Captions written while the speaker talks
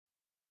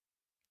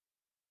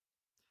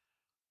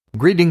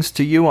Greetings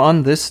to you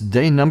on this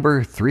day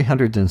number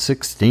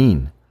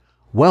 316.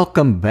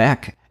 Welcome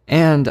back,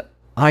 and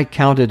I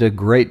count it a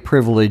great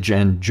privilege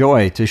and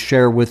joy to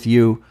share with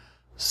you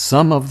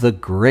some of the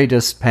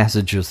greatest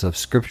passages of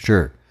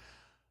Scripture.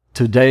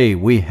 Today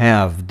we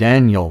have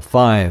Daniel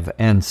 5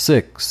 and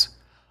 6,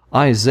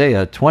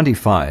 Isaiah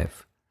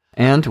 25,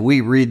 and we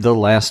read the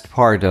last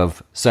part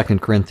of 2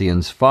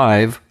 Corinthians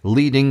 5,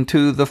 leading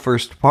to the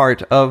first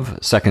part of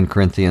 2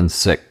 Corinthians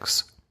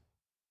 6.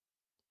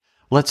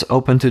 Let's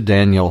open to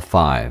Daniel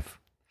 5.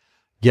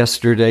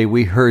 Yesterday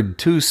we heard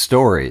two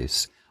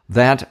stories,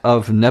 that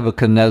of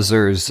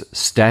Nebuchadnezzar's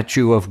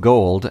statue of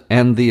gold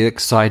and the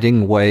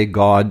exciting way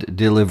God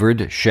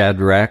delivered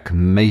Shadrach,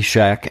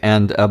 Meshach,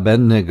 and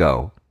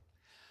Abednego.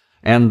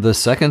 And the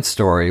second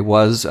story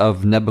was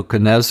of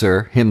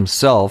Nebuchadnezzar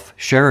himself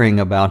sharing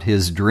about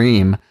his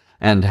dream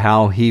and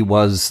how he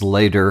was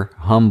later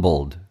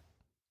humbled.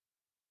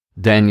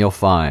 Daniel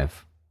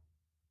 5.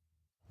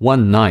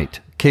 One night,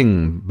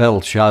 King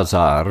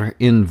Belshazzar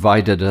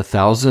invited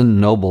 1,000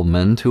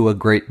 noblemen to a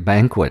great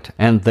banquet,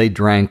 and they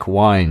drank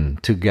wine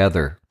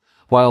together.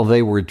 While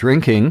they were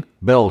drinking,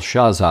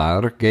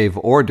 Belshazzar gave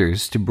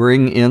orders to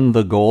bring in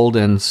the gold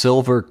and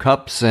silver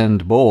cups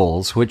and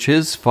bowls which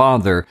his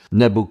father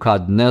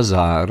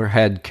Nebuchadnezzar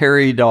had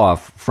carried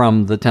off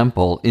from the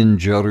temple in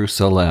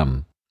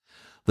Jerusalem.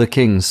 The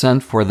king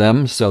sent for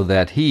them so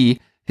that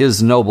he,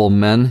 his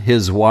noblemen,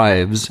 his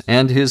wives,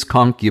 and his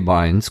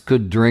concubines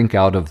could drink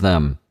out of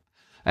them.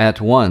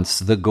 At once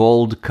the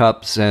gold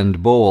cups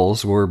and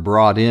bowls were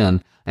brought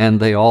in,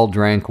 and they all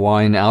drank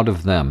wine out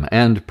of them,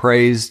 and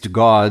praised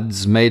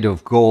gods made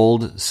of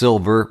gold,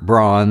 silver,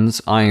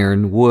 bronze,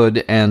 iron,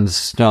 wood, and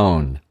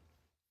stone.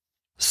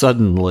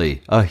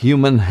 Suddenly a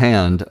human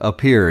hand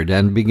appeared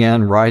and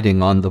began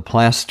writing on the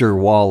plaster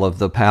wall of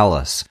the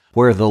palace,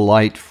 where the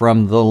light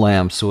from the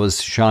lamps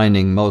was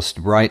shining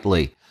most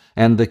brightly,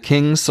 and the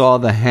king saw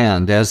the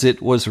hand as it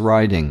was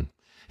writing.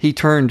 He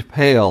turned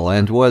pale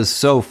and was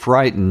so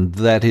frightened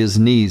that his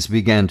knees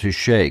began to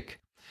shake.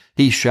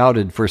 He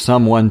shouted for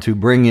someone to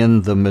bring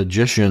in the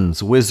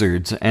magicians,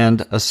 wizards,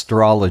 and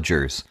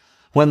astrologers.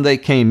 When they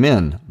came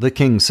in, the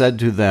king said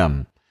to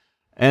them,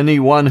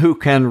 "Anyone who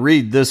can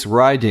read this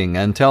writing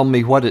and tell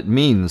me what it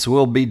means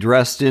will be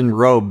dressed in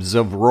robes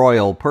of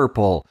royal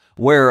purple,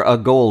 wear a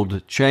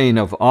gold chain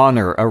of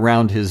honor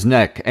around his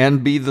neck,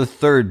 and be the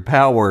third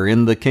power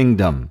in the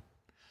kingdom."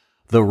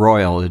 The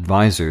royal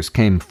advisers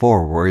came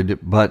forward,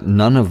 but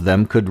none of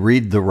them could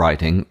read the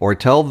writing or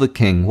tell the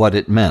king what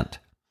it meant.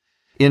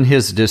 In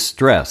his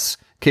distress,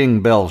 King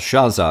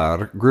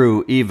Belshazzar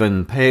grew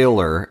even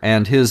paler,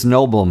 and his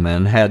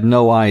noblemen had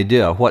no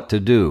idea what to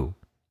do.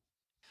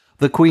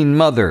 The queen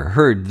mother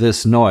heard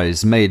this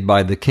noise made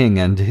by the king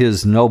and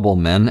his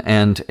noblemen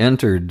and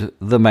entered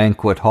the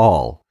banquet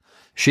hall.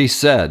 She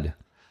said,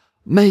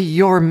 "May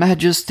your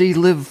majesty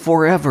live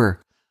forever.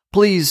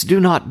 Please do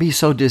not be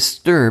so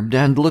disturbed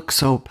and look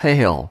so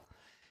pale.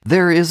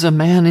 There is a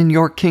man in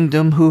your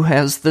kingdom who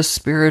has the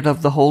spirit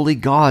of the holy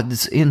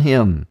gods in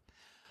him.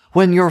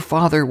 When your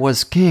father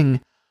was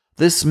king,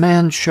 this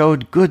man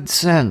showed good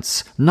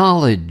sense,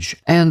 knowledge,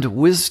 and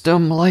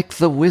wisdom like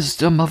the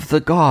wisdom of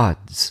the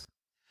gods.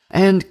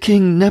 And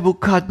King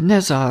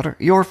Nebuchadnezzar,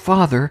 your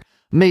father,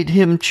 made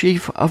him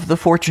chief of the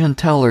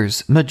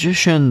fortune-tellers,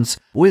 magicians,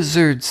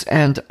 wizards,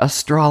 and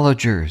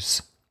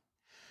astrologers.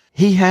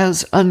 He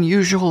has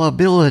unusual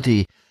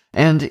ability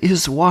and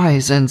is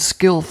wise and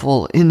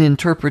skillful in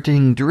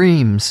interpreting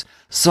dreams,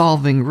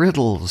 solving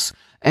riddles,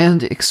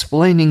 and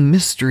explaining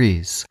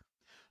mysteries.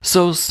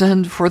 So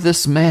send for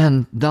this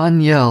man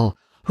Daniel,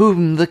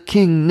 whom the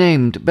king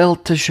named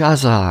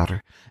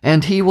Belteshazzar,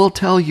 and he will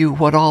tell you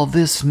what all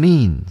this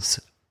means."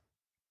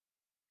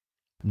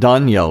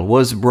 Daniel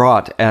was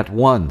brought at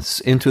once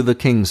into the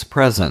king's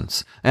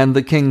presence, and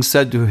the king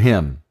said to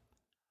him,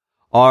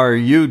 "Are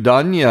you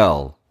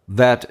Daniel,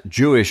 that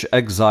Jewish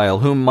exile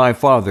whom my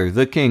father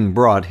the king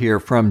brought here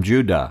from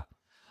Judah?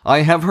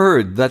 I have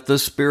heard that the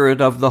spirit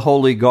of the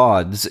holy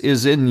gods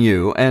is in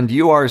you, and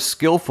you are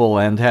skillful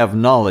and have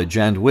knowledge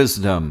and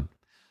wisdom.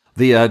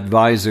 The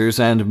advisers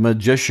and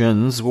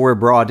magicians were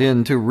brought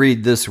in to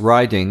read this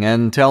writing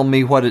and tell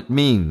me what it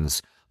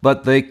means,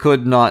 but they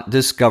could not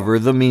discover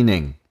the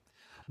meaning.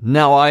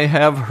 Now I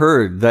have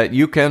heard that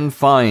you can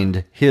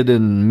find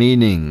hidden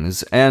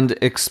meanings and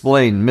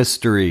explain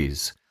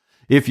mysteries.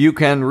 If you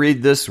can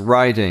read this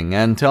writing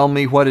and tell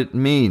me what it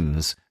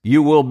means,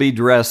 you will be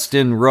dressed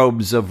in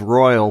robes of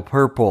royal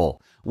purple,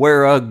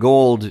 wear a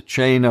gold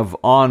chain of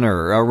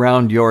honor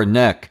around your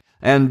neck,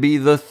 and be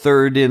the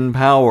third in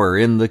power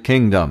in the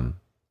kingdom."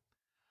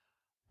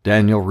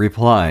 Daniel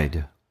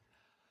replied,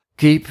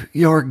 "Keep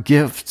your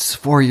gifts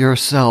for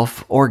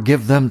yourself or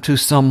give them to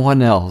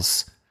someone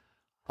else.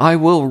 I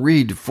will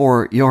read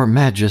for your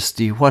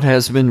majesty what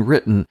has been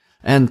written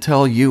and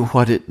tell you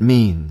what it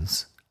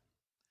means.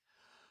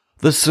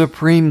 The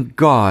supreme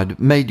God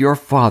made your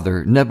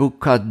father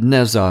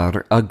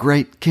Nebuchadnezzar a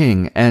great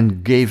king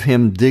and gave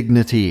him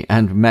dignity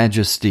and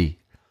majesty.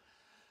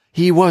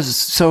 He was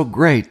so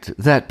great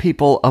that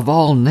people of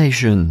all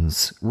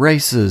nations,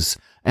 races,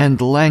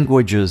 and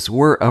languages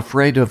were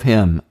afraid of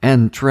him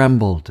and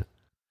trembled.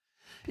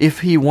 If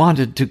he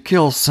wanted to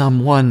kill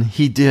someone,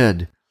 he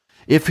did.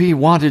 If he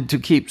wanted to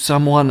keep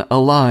someone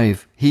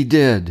alive, he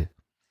did.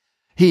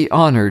 He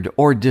honored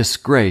or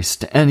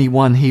disgraced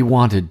anyone he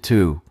wanted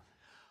to.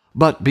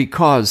 But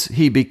because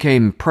he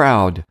became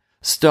proud,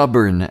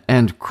 stubborn,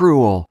 and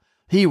cruel,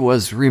 he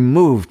was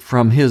removed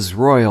from his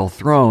royal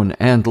throne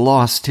and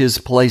lost his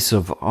place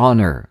of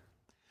honor.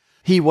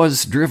 He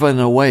was driven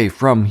away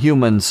from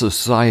human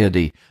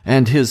society,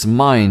 and his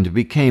mind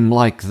became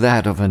like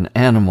that of an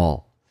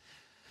animal.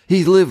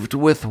 He lived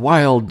with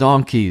wild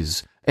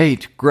donkeys,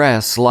 ate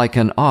grass like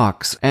an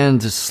ox,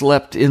 and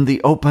slept in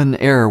the open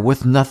air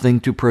with nothing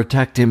to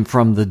protect him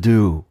from the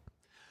dew.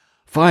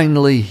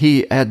 Finally,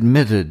 he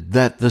admitted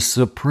that the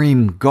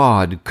supreme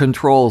God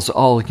controls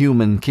all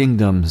human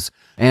kingdoms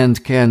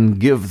and can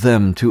give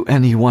them to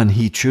anyone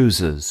he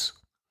chooses.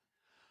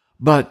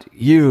 But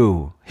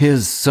you,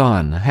 his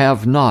son,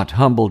 have not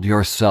humbled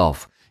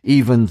yourself,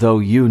 even though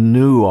you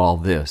knew all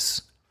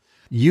this.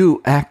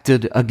 You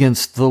acted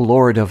against the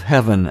Lord of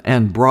heaven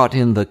and brought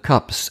in the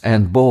cups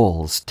and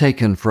bowls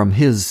taken from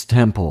his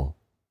temple.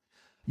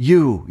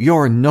 You,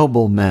 your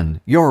noblemen,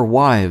 your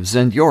wives,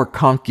 and your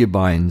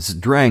concubines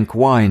drank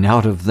wine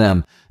out of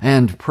them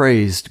and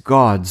praised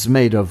gods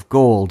made of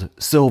gold,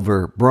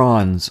 silver,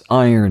 bronze,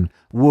 iron,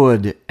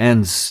 wood,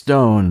 and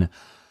stone,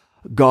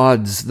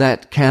 gods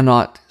that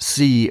cannot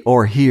see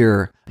or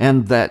hear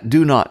and that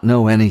do not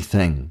know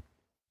anything.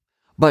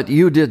 But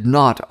you did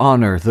not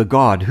honor the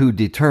God who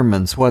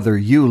determines whether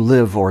you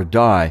live or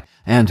die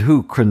and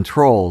who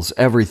controls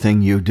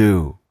everything you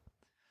do.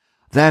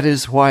 That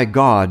is why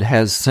God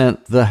has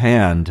sent the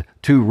hand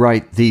to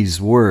write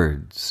these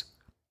words.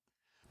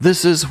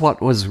 This is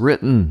what was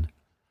written: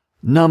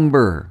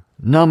 number,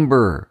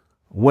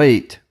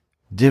 weight,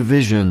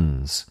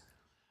 divisions.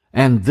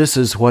 And this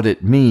is what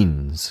it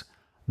means: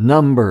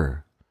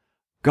 number.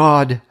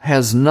 God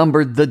has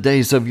numbered the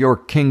days of your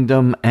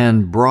kingdom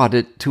and brought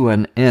it to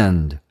an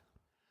end.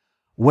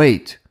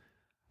 Weight.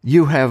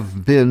 You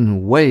have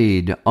been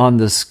weighed on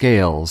the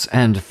scales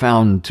and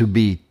found to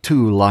be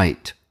too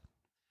light.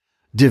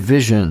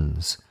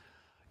 Divisions.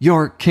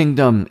 Your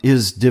kingdom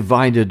is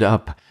divided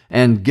up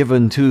and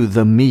given to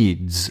the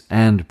Medes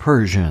and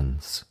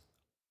Persians.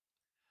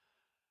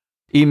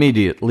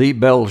 Immediately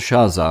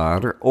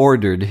Belshazzar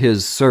ordered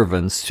his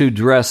servants to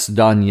dress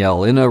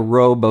Daniel in a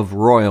robe of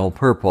royal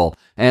purple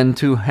and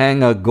to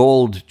hang a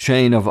gold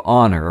chain of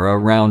honor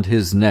around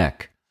his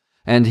neck,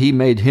 and he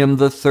made him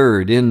the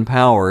third in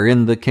power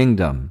in the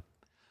kingdom.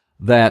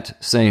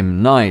 That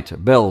same night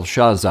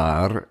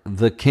Belshazzar,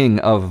 the king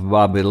of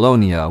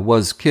Babylonia,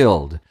 was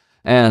killed,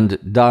 and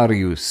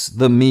Darius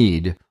the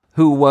Mede,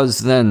 who was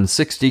then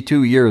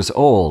 62 years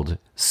old,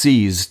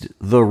 seized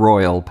the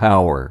royal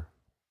power.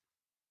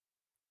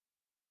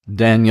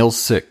 Daniel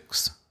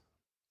 6.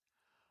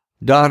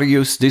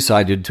 Darius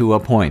decided to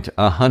appoint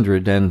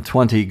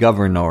 120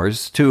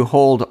 governors to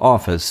hold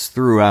office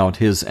throughout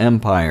his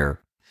empire.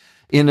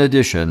 In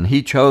addition,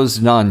 he chose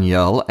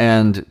Daniel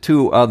and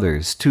 2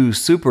 others to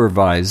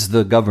supervise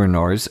the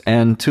governors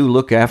and to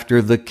look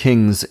after the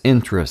king's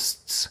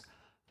interests.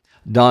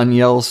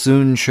 Daniel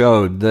soon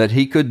showed that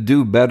he could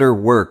do better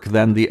work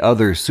than the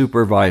other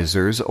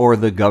supervisors or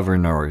the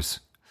governors.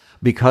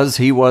 Because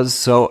he was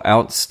so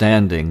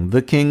outstanding,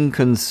 the king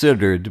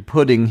considered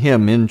putting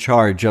him in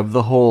charge of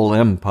the whole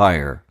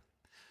empire.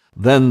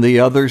 Then the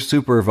other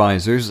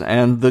supervisors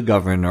and the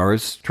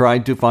governors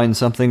tried to find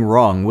something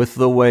wrong with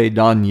the way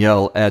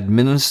Daniel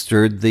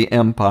administered the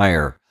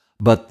empire,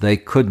 but they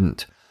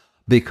couldn't,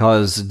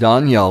 because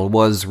Daniel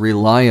was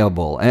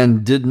reliable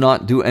and did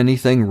not do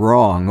anything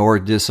wrong or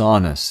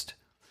dishonest.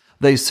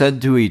 They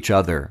said to each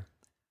other,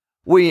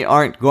 "We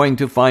aren't going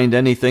to find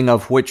anything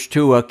of which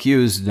to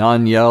accuse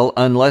Daniel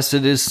unless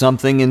it is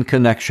something in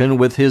connection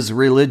with his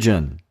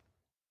religion."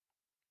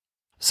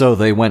 So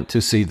they went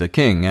to see the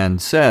king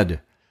and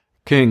said,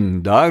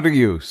 "King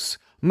Darius,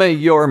 may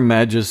your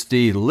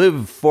majesty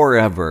live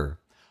forever.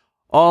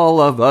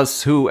 All of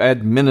us who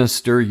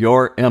administer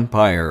your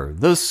empire,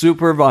 the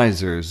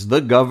supervisors, the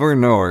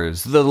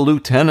governors, the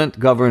lieutenant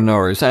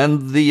governors,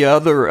 and the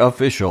other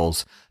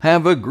officials,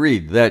 have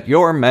agreed that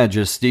your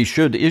majesty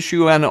should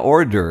issue an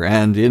order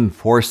and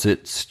enforce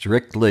it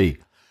strictly.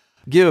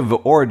 Give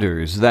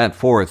orders that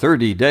for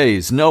 30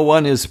 days no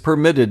one is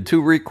permitted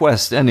to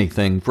request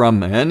anything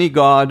from any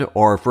god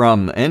or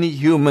from any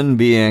human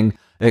being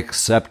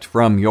except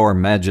from your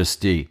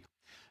majesty.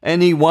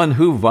 Anyone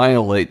who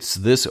violates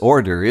this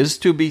order is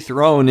to be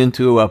thrown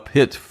into a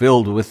pit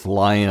filled with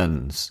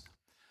lions.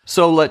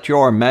 So let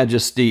your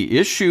majesty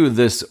issue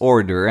this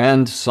order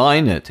and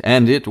sign it,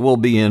 and it will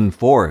be in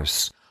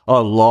force,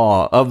 a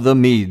law of the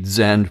Medes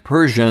and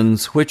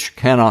Persians which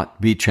cannot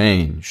be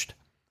changed."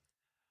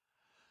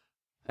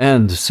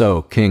 And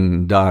so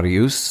King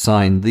Darius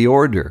signed the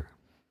order.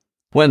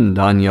 When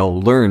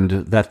Daniel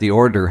learned that the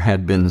order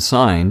had been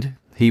signed,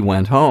 he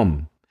went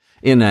home.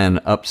 In an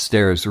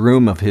upstairs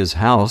room of his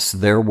house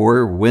there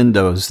were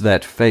windows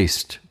that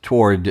faced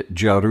toward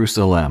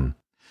Jerusalem.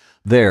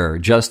 There,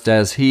 just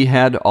as he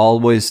had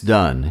always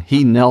done,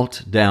 he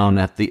knelt down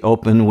at the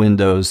open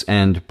windows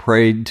and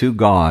prayed to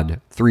God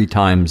 3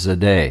 times a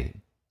day.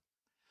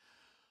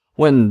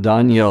 When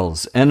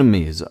Daniel's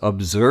enemies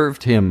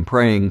observed him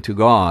praying to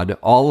God,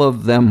 all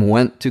of them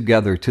went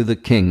together to the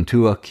king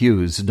to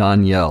accuse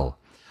Daniel.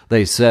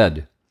 They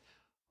said,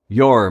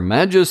 "Your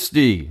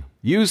Majesty,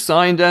 you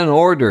signed an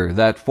order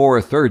that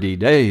for 30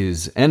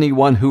 days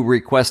anyone who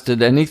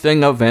requested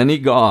anything of any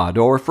god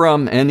or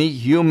from any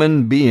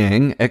human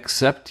being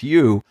except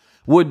you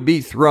would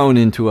be thrown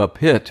into a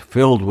pit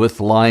filled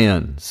with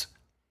lions."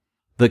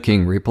 The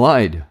king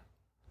replied,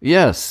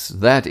 "Yes,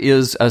 that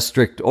is a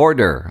strict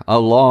order, a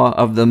law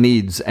of the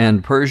Medes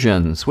and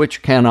Persians,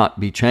 which cannot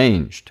be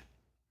changed."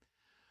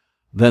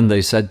 Then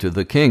they said to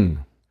the king,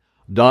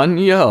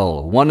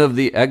 "Daniel, one of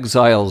the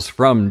exiles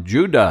from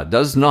Judah,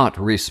 does not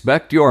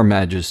respect your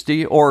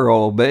majesty or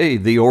obey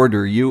the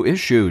order you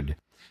issued.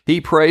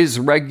 He prays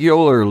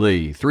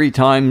regularly 3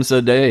 times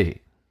a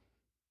day."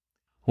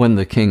 When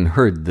the king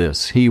heard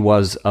this, he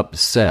was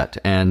upset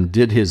and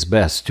did his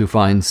best to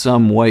find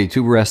some way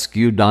to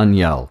rescue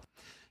Daniel.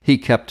 He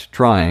kept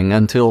trying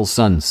until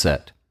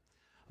sunset.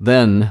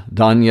 Then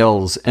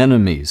Daniel's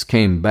enemies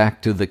came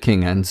back to the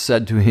king and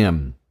said to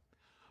him,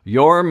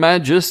 "Your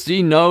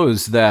Majesty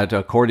knows that,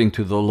 according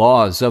to the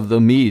laws of the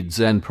Medes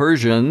and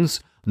Persians,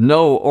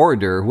 no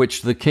order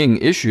which the king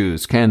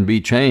issues can be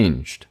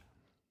changed."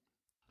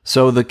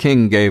 So the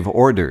king gave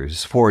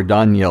orders for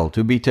Daniel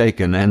to be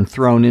taken and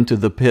thrown into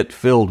the pit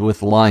filled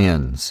with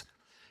lions.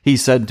 He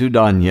said to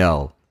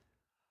Daniel,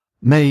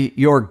 "May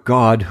your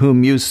God,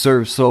 whom you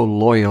serve so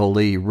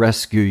loyally,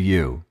 rescue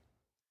you."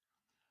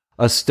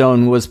 A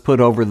stone was put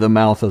over the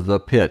mouth of the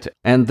pit,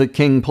 and the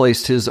king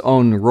placed his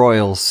own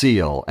royal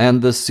seal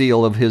and the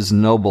seal of his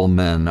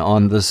noblemen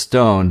on the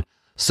stone,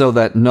 so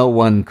that no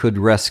one could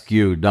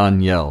rescue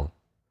Daniel.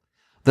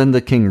 Then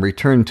the king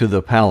returned to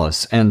the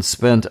palace and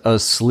spent a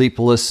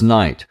sleepless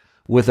night,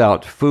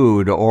 without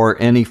food or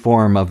any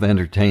form of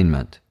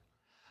entertainment.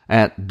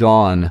 At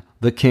dawn,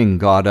 the king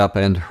got up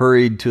and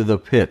hurried to the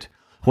pit.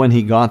 When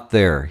he got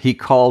there, he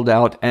called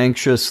out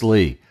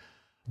anxiously,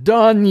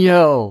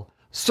 "Daniel,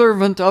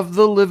 servant of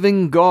the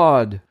living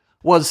God,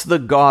 was the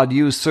God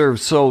you serve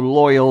so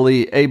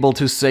loyally able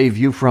to save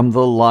you from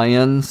the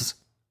lions?"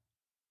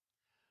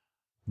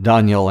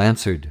 Daniel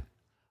answered,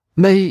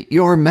 "May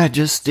your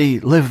majesty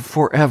live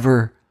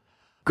forever.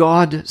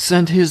 God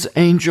sent his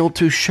angel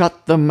to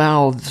shut the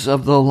mouths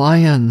of the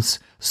lions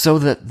so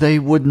that they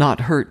would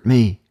not hurt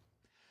me.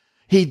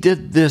 He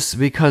did this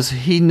because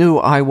he knew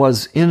I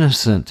was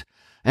innocent,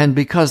 and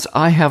because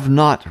I have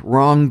not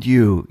wronged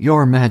you,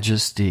 your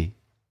majesty."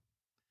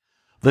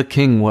 The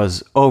king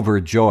was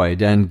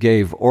overjoyed and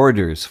gave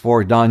orders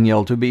for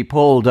Daniel to be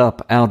pulled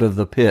up out of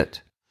the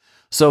pit.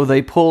 So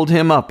they pulled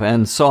him up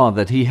and saw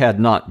that he had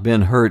not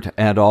been hurt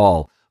at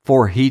all,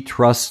 for he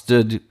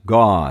trusted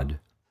God.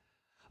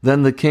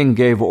 Then the king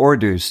gave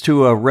orders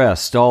to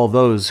arrest all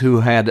those who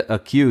had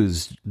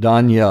accused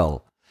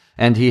Daniel,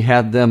 and he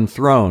had them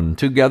thrown,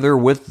 together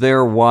with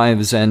their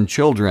wives and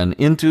children,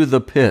 into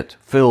the pit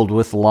filled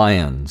with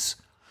lions.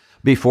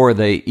 Before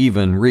they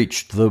even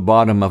reached the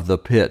bottom of the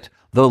pit,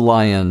 the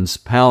lions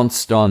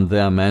pounced on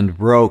them and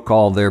broke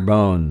all their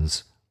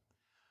bones.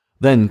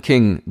 Then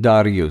King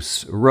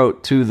Darius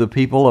wrote to the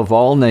people of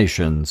all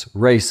nations,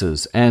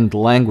 races, and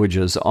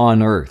languages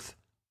on earth,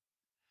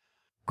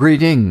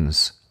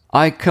 "Greetings!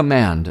 I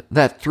command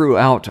that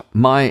throughout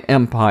my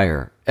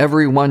empire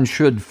everyone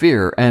should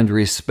fear and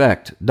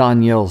respect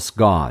Daniel's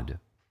God.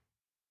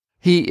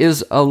 He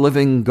is a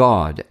living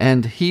God,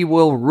 and he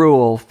will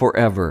rule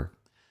forever.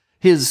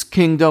 His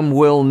kingdom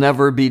will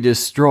never be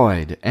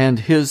destroyed, and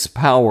his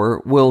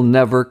power will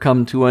never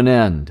come to an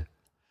end.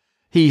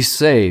 He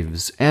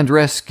saves and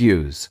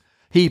rescues.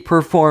 He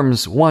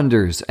performs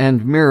wonders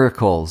and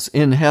miracles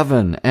in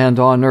heaven and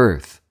on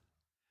earth.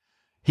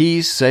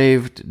 He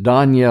saved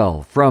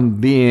Daniel from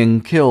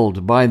being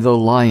killed by the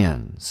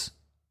lions."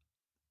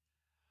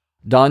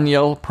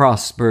 Daniel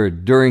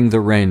prospered during the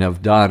reign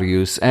of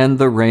Darius and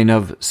the reign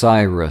of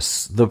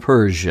Cyrus the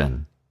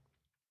Persian.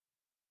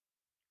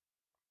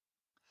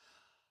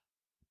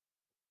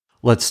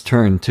 Let's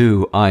turn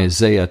to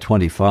Isaiah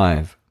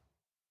 25.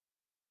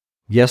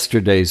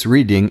 Yesterday's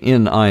reading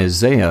in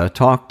Isaiah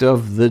talked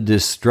of the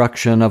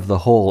destruction of the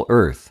whole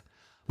earth,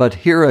 but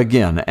here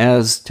again,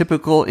 as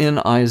typical in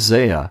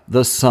Isaiah,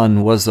 the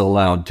sun was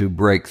allowed to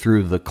break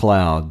through the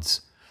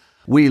clouds.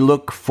 We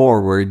look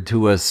forward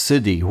to a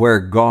city where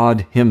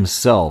God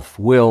himself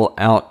will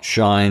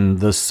outshine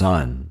the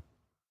sun.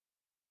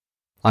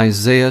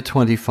 Isaiah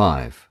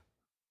 25.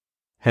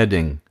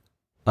 Heading: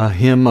 A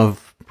Hymn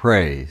of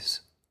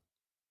Praise.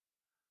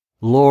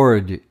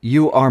 Lord,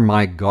 you are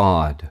my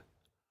God.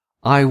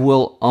 I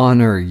will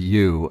honor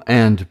you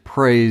and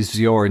praise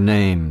your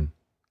name.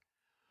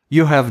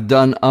 You have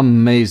done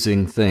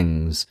amazing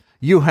things.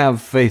 You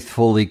have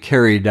faithfully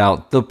carried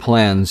out the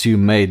plans you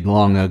made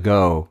long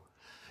ago.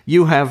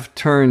 You have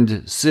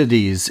turned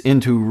cities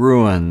into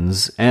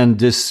ruins and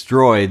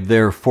destroyed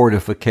their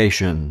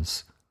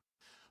fortifications.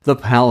 The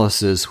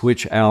palaces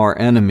which our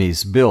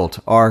enemies built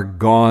are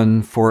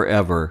gone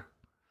forever.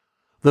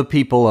 The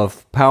people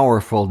of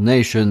powerful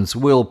nations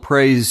will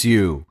praise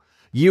you.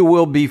 You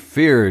will be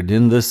feared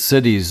in the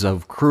cities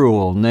of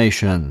cruel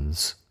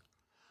nations.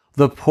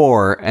 The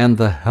poor and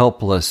the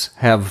helpless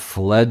have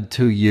fled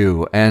to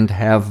you and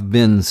have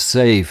been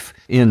safe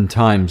in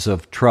times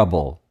of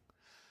trouble.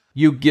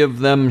 You give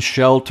them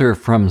shelter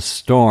from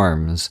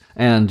storms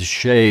and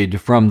shade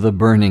from the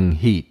burning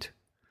heat.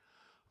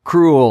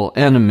 Cruel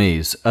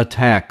enemies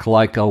attack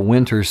like a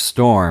winter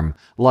storm,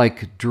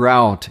 like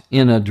drought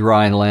in a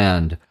dry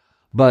land.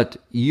 But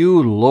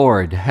you,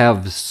 Lord,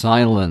 have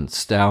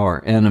silenced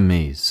our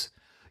enemies.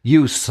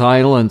 You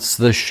silence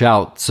the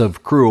shouts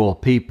of cruel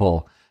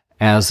people,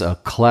 as a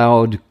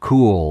cloud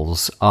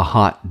cools a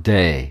hot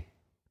day.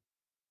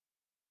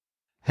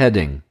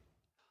 Heading: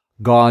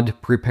 God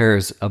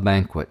prepares a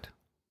banquet.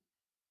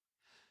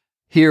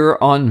 Here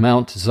on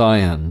Mount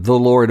Zion, the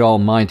Lord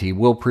Almighty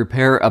will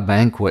prepare a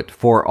banquet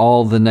for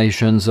all the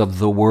nations of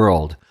the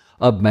world,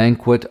 a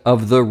banquet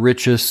of the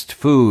richest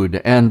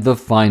food and the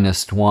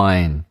finest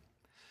wine.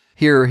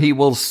 Here he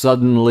will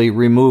suddenly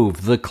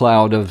remove the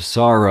cloud of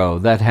sorrow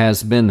that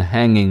has been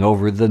hanging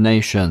over the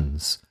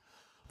nations.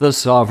 The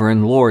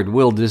sovereign Lord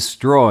will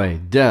destroy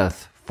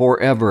death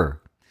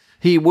forever.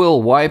 He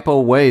will wipe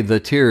away the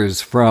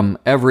tears from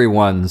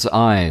everyone's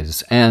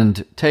eyes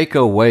and take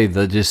away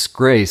the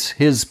disgrace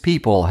his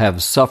people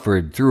have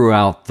suffered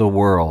throughout the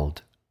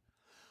world.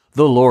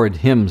 The Lord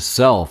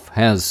himself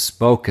has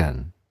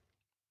spoken.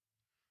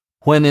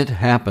 When it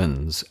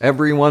happens,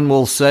 everyone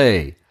will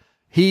say,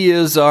 "He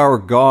is our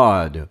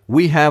God.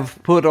 We have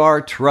put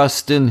our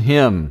trust in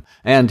him,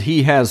 and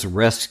he has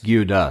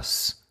rescued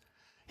us.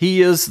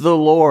 He is the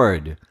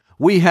Lord.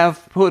 We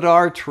have put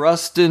our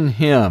trust in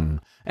him,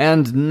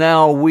 and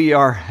now we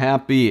are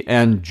happy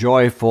and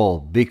joyful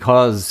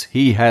because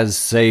he has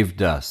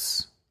saved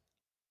us."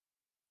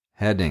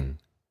 Heading: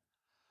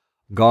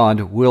 God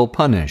will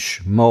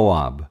punish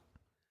Moab.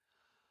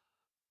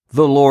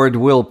 The Lord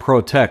will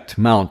protect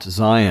Mount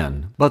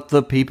Zion, but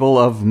the people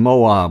of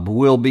Moab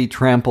will be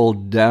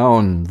trampled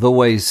down the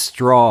way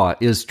straw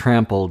is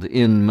trampled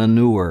in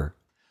manure.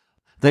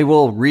 They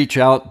will reach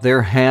out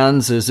their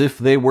hands as if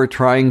they were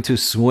trying to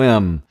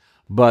swim,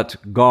 but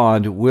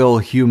God will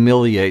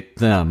humiliate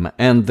them,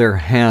 and their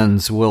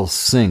hands will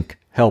sink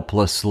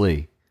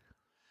helplessly.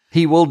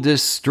 He will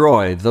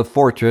destroy the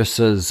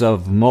fortresses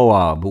of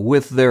Moab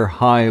with their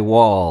high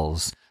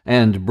walls,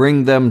 and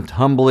bring them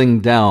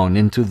tumbling down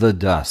into the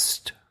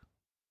dust.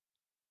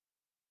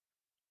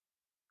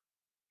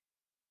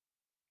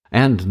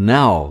 And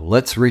now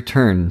let's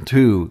return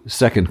to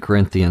 2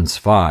 Corinthians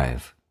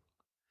 5.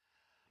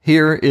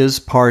 Here is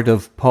part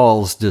of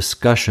Paul's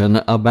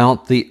discussion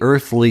about the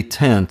earthly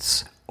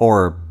tents,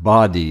 or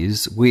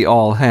bodies, we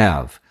all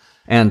have,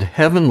 and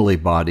heavenly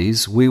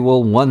bodies we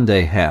will one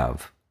day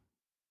have.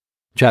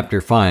 Chapter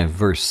 5,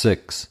 verse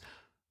 6.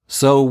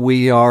 So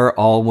we are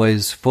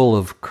always full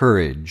of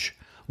courage.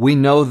 We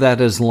know that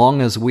as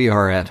long as we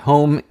are at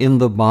home in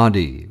the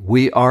body,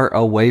 we are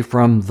away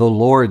from the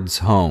Lord's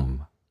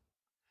home.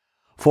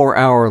 For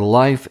our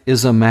life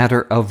is a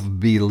matter of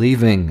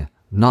believing,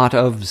 not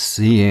of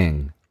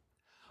seeing.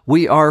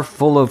 We are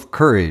full of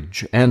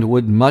courage and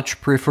would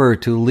much prefer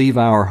to leave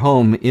our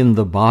home in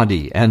the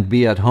body and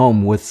be at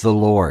home with the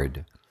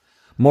Lord.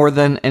 More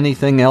than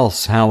anything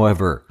else,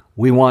 however,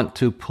 we want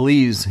to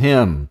please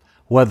him,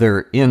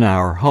 whether in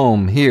our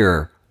home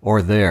here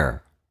or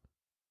there.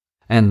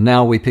 And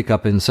now we pick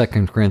up in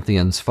 2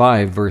 Corinthians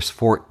 5, verse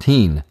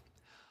 14.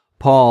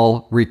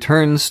 Paul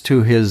returns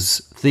to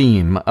his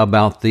theme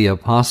about the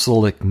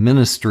apostolic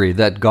ministry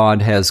that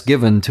God has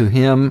given to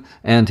him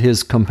and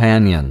his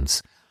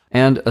companions,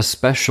 and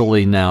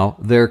especially now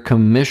their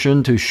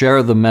commission to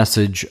share the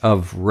message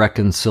of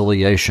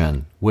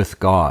reconciliation with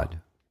God.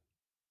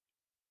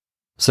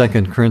 2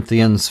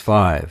 Corinthians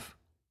 5.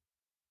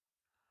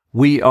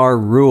 We are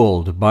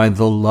ruled by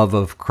the love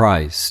of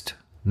Christ,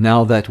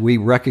 now that we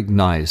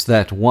recognize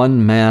that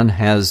one man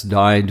has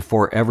died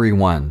for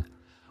everyone,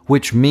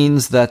 which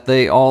means that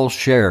they all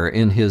share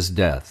in his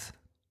death.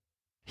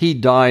 He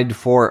died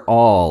for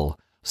all,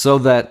 so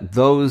that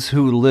those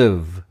who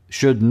live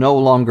should no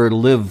longer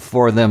live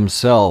for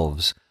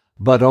themselves,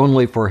 but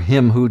only for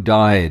him who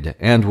died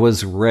and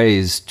was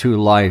raised to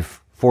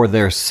life for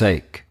their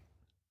sake.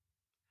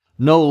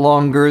 No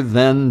longer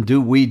then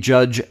do we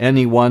judge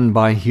anyone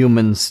by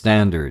human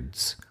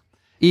standards.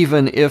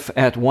 Even if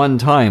at one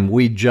time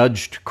we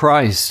judged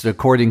Christ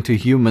according to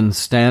human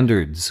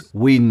standards,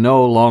 we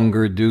no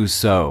longer do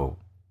so.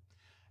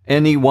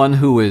 Anyone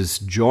who is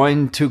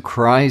joined to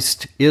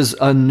Christ is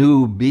a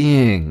new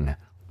being.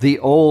 The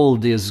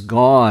old is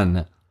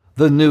gone,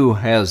 the new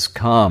has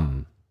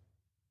come.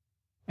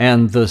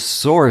 And the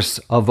source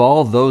of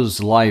all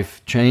those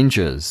life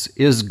changes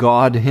is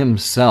God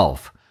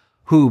himself,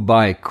 who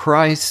by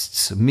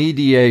Christ's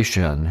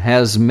mediation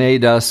has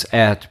made us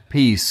at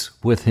peace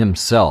with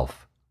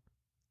himself.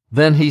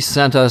 Then he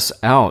sent us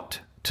out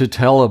to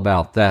tell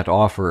about that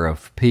offer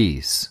of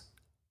peace.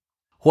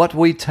 What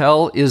we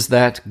tell is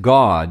that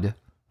God,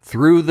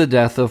 through the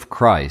death of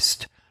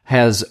Christ,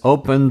 has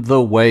opened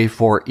the way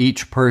for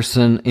each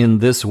person in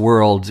this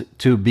world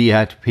to be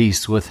at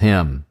peace with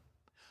Him.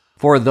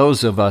 For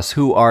those of us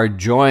who are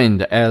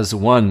joined as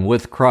one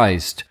with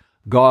Christ,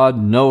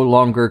 God no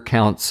longer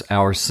counts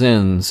our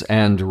sins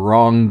and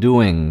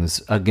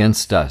wrongdoings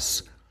against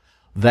us.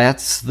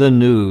 That's the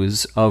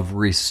news of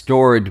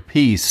restored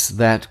peace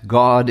that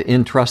God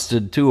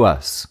entrusted to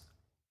us.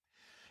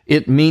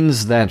 It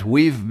means that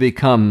we've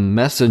become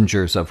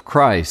messengers of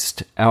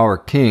Christ, our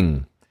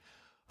King.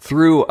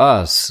 Through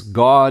us,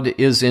 God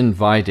is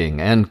inviting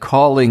and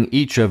calling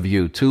each of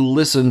you to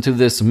listen to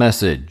this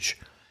message.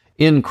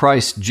 In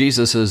Christ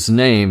Jesus'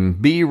 name,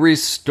 be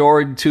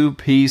restored to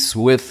peace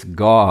with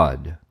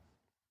God.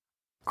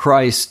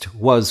 Christ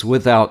was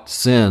without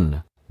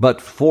sin, but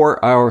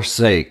for our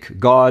sake,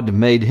 God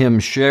made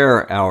Him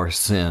share our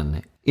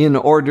sin, in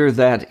order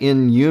that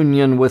in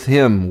union with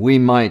Him we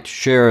might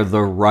share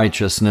the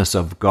righteousness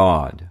of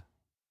God.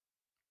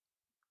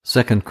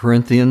 2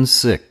 Corinthians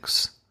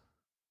 6.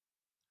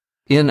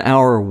 In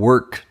our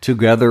work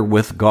together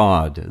with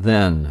God,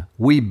 then,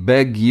 we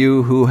beg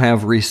you who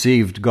have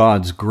received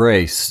God's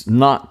grace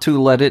not to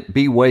let it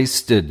be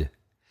wasted.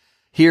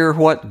 Hear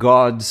what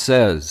God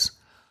says.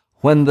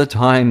 When the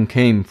time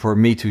came for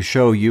me to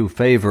show you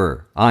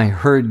favor, I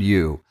heard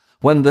you.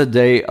 When the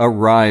day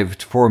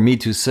arrived for me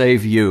to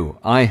save you,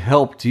 I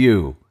helped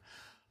you.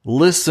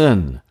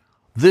 Listen,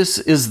 this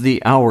is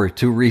the hour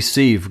to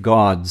receive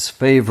God's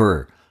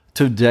favor.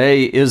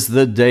 Today is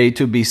the day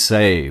to be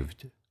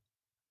saved.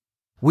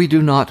 We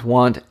do not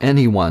want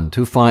anyone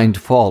to find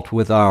fault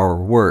with our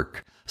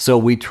work, so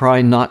we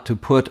try not to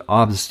put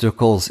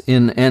obstacles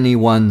in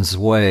anyone's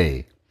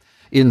way.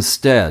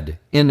 Instead,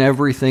 in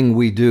everything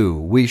we do,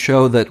 we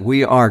show that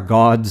we are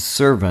God's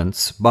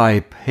servants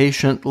by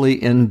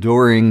patiently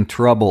enduring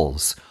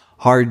troubles,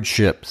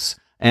 hardships,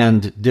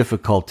 and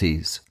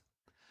difficulties.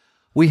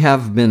 We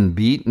have been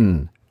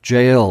beaten,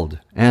 jailed,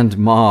 and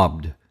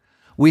mobbed.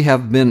 We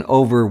have been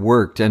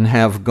overworked and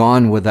have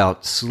gone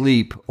without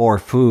sleep or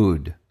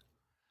food.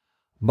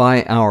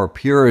 By our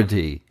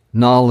purity,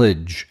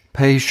 knowledge,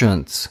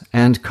 patience,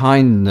 and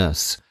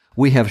kindness,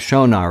 we have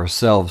shown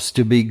ourselves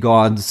to be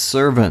God's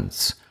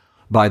servants.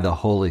 By the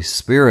Holy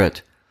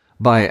Spirit,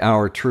 by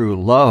our true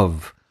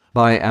love,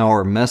 by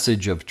our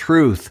message of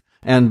truth,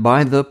 and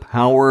by the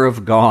power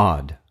of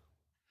God.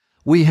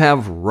 We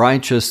have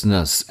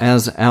righteousness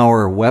as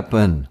our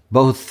weapon,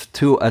 both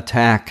to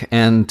attack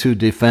and to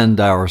defend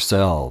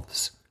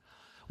ourselves.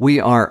 We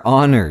are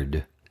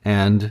honored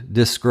and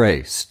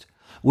disgraced.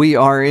 We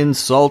are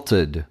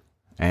insulted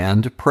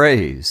and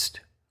praised.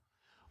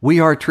 We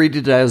are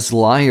treated as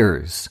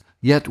liars,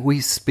 yet we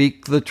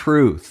speak the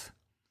truth.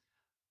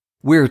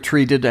 We're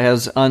treated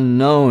as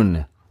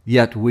unknown,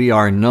 yet we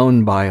are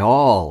known by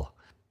all.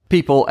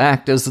 People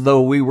act as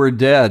though we were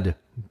dead,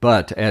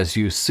 but as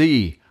you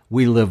see,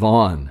 we live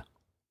on.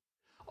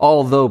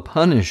 Although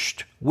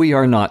punished, we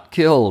are not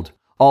killed.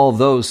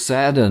 Although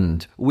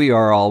saddened, we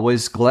are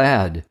always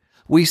glad.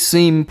 We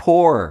seem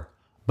poor,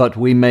 but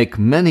we make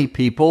many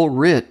people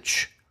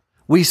rich.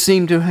 We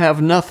seem to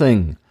have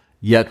nothing,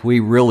 yet we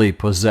really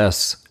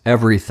possess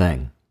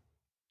everything.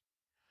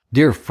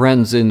 Dear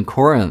friends in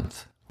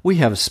Corinth, we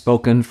have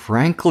spoken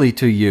frankly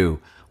to you.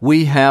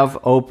 We have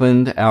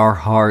opened our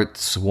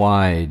hearts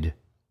wide.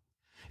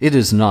 It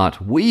is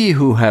not we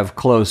who have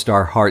closed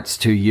our hearts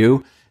to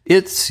you.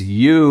 It's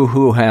you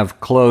who have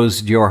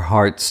closed your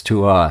hearts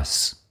to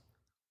us.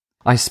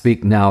 I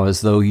speak now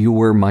as though you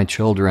were my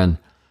children.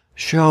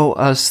 Show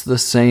us the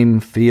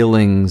same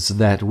feelings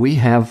that we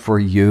have for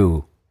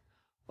you.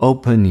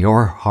 Open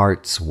your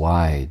hearts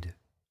wide.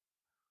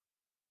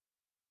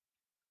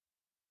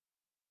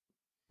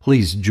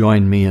 Please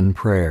join me in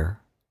prayer.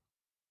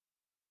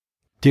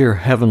 Dear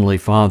Heavenly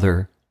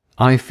Father,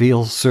 I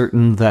feel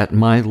certain that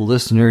my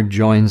listener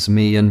joins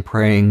me in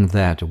praying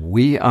that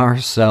we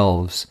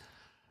ourselves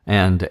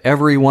and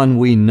everyone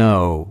we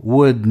know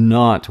would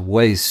not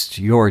waste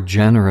your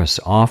generous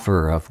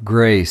offer of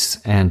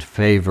grace and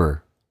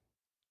favor.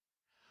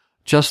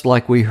 Just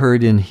like we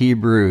heard in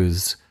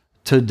Hebrews,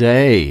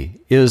 today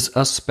is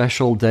a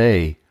special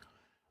day.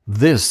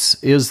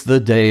 This is the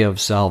day of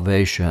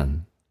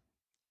salvation.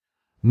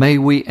 May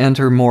we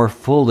enter more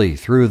fully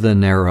through the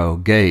narrow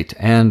gate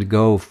and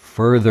go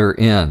further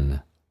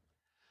in.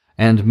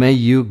 And may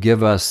you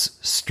give us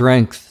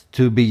strength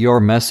to be your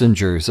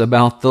messengers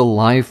about the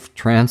life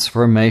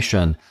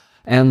transformation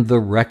and the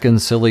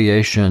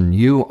reconciliation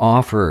you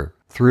offer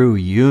through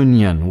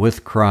union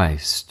with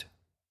Christ.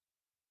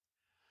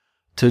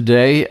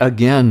 Today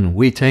again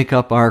we take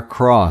up our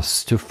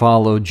cross to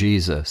follow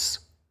Jesus.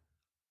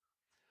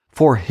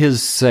 For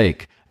His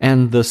sake,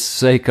 and the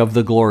sake of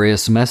the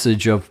glorious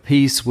message of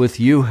peace with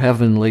you,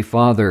 Heavenly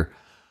Father,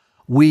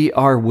 we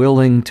are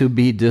willing to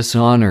be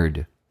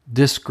dishonored,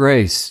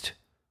 disgraced,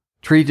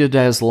 treated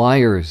as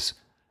liars,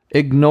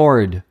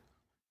 ignored,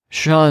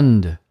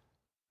 shunned,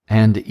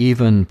 and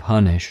even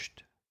punished.